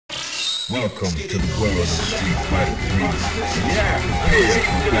Welcome to the world of Street Fighter 3. Yeah, prepare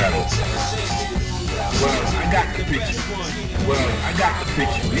for battle. Well, I got the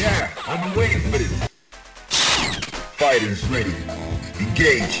picture. Yeah, I've been waiting for this. Fighters ready.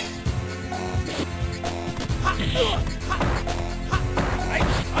 Engage.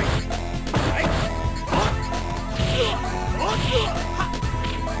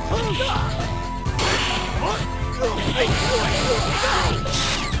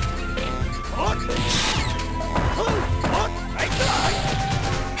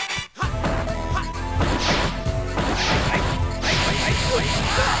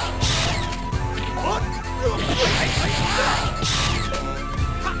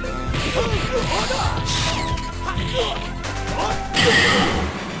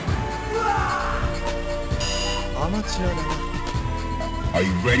 Are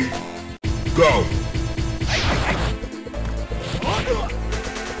you ready? Go!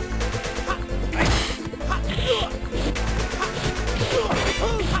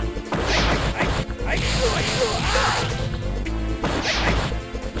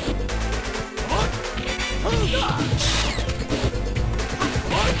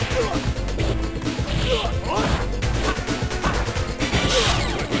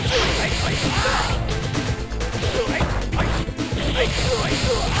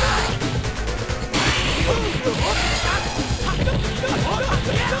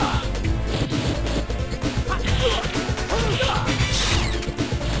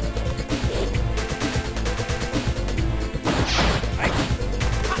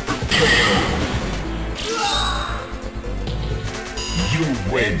 You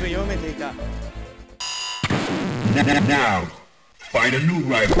win. Now, find a new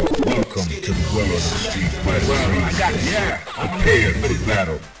rival. Welcome to the world of Street Fighter 3. I got it. Yeah, prepare for the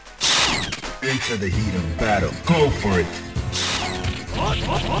battle. Enter the heat of battle. Go for it.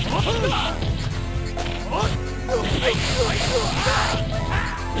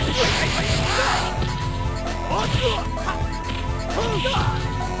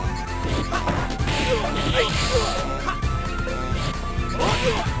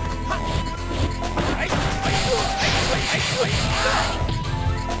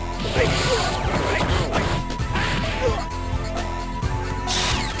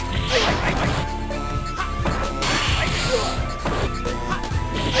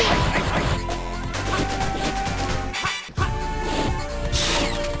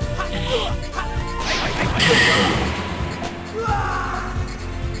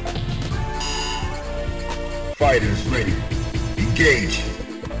 Fighters ready. Engage.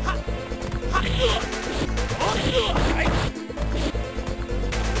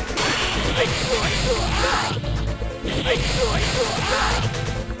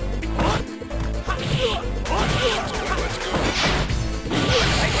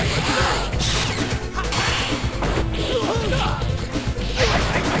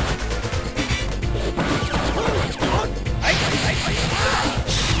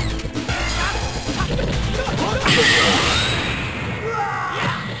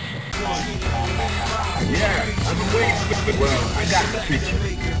 Yeah, I've been waiting for it. Well, I got the picture.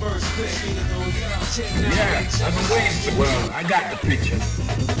 Yeah, I've been waiting for it. Well, I got the picture.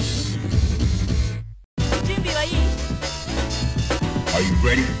 Are you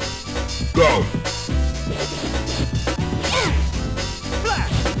ready? Go!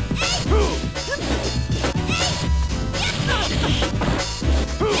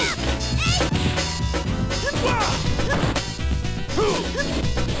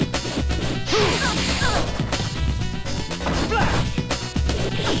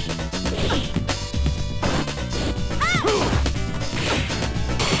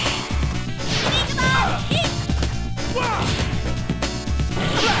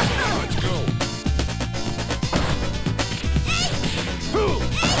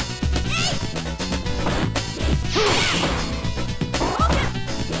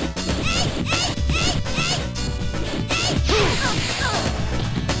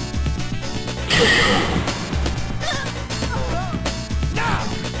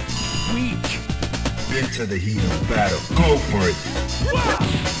 Into the heat of battle. Go for it.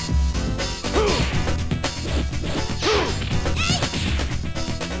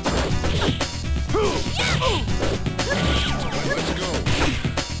 Let's go.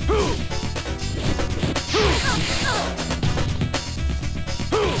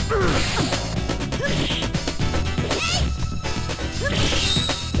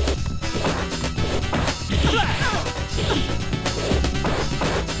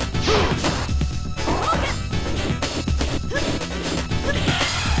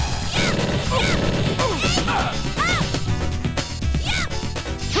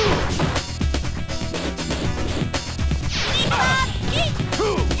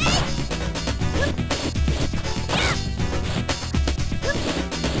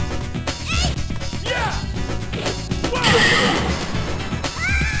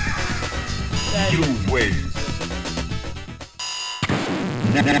 win.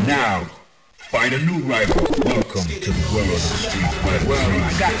 Now, find a new rival. Welcome to the world of the street fighter. Well,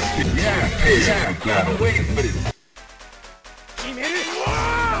 I got it. Yeah. I'm waiting for this.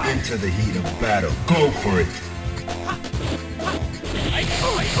 Into the heat of battle. Go for it.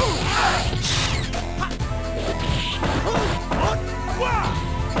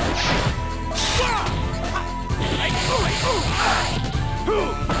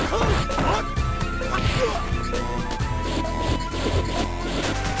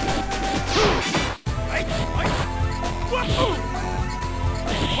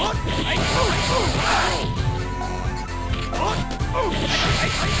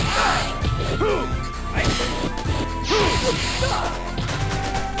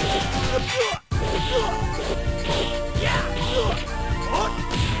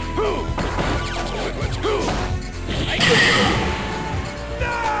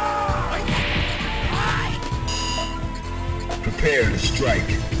 Prepare to strike.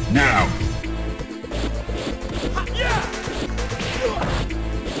 Now.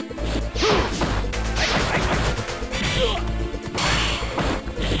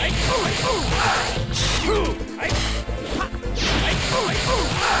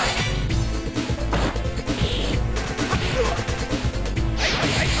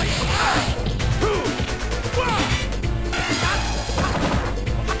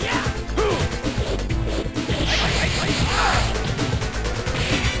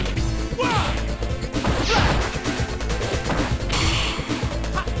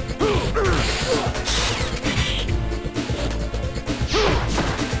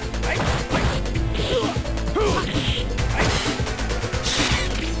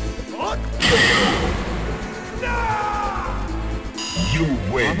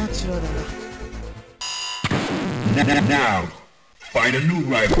 Now, find a new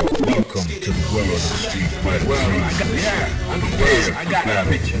rival. Welcome to the world of the street fighter. Well, I got a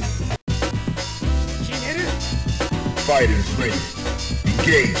picture. Fighters ready.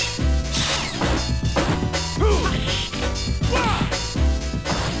 Engage.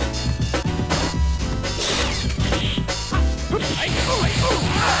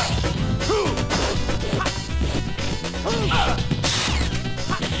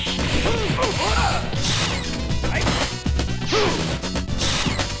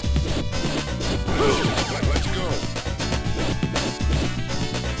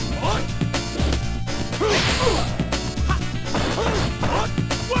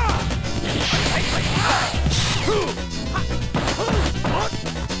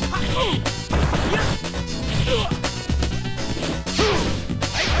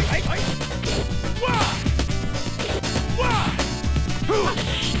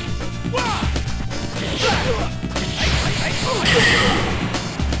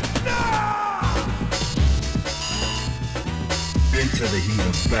 Into the heat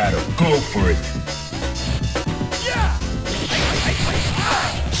of battle. Go for it.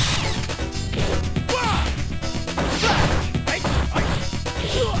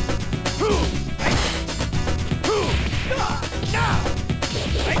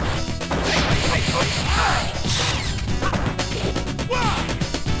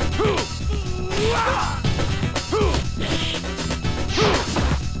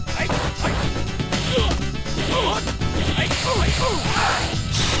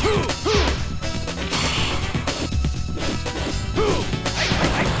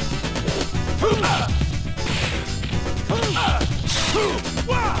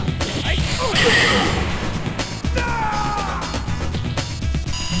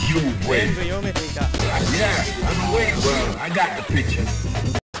 You win. Yeah, I'm waiting. Well, I got the picture.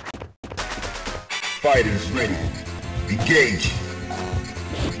 Fighters ready. Engage.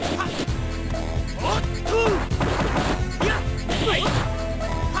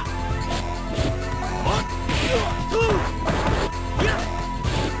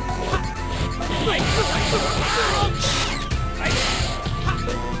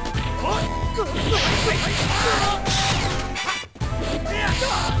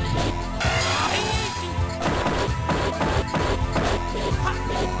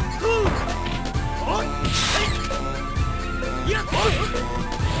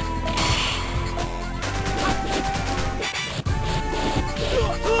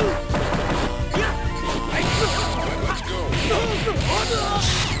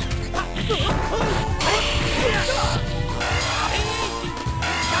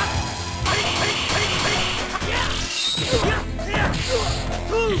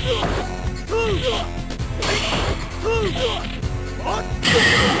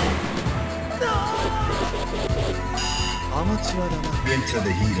 Into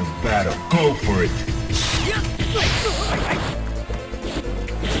the heat of battle. Go for it.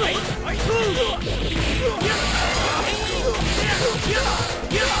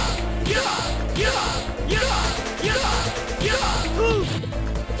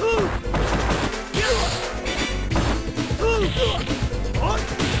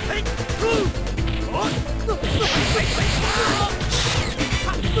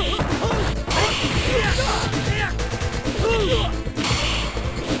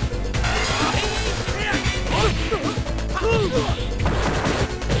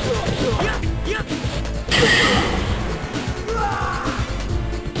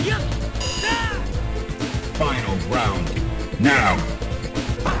 Final round. Now.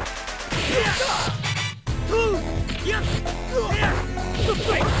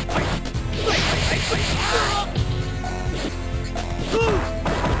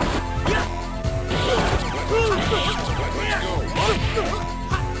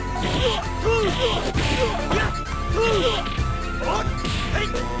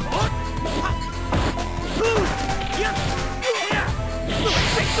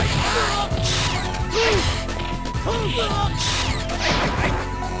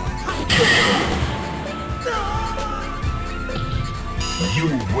 You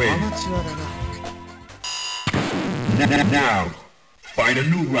win. Now, find a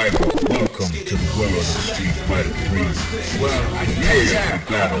new rival. Welcome to the world of Street Fighter 3. Well, I guess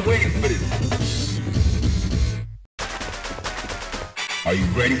battle. Waiting for this. Are you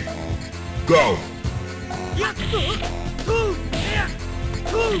ready? Go!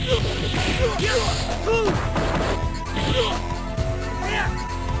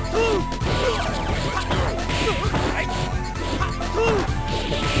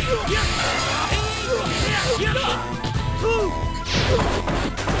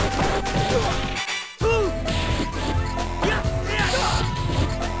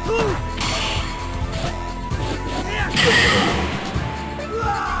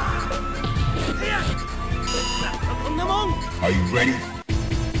 Are you ready?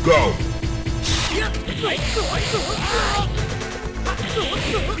 Go!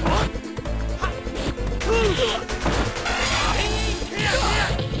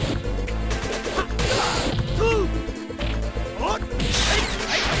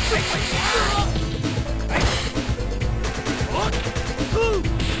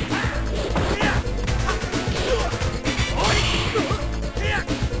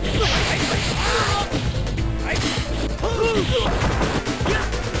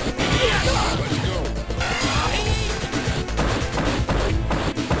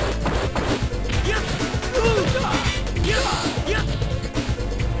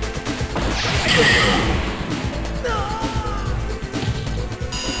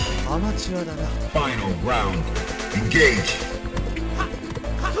 Final round. Engage.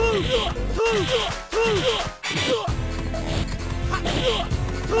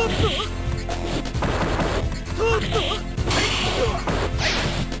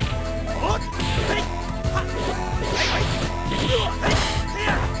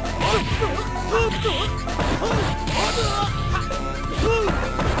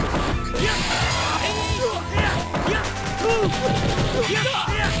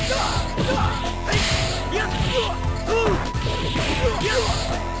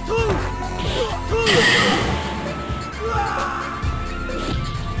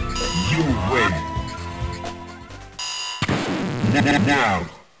 You win. Now,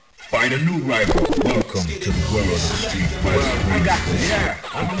 find a new rival. Welcome to the world of Street Fighter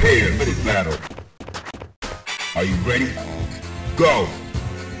 3. Prepare for the battle. Are you ready? Go!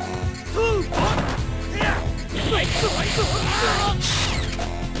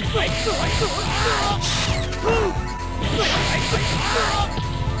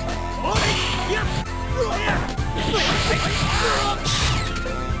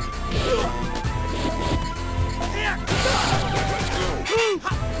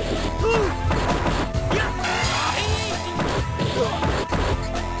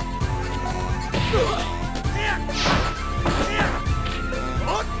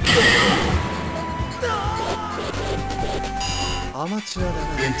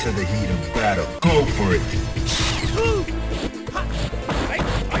 Into the heat of battle. Go for it.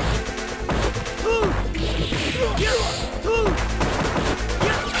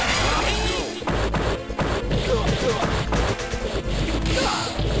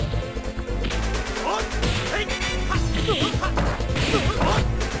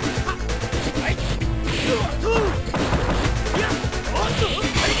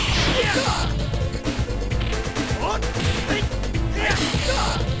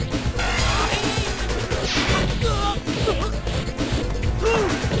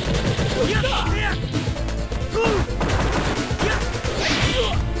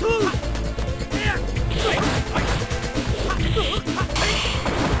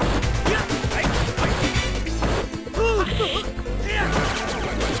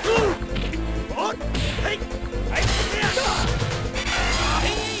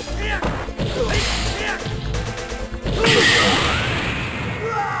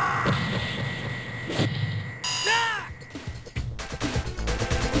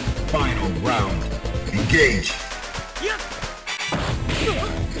 Final round. Engage.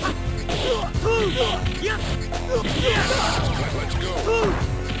 Let's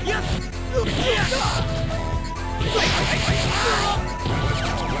go.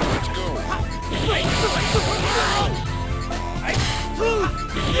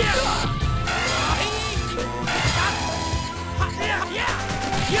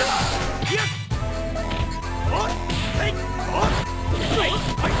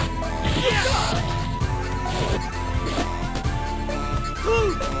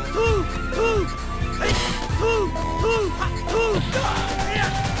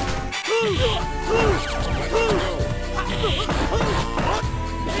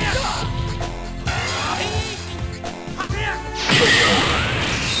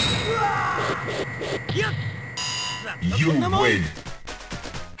 You win.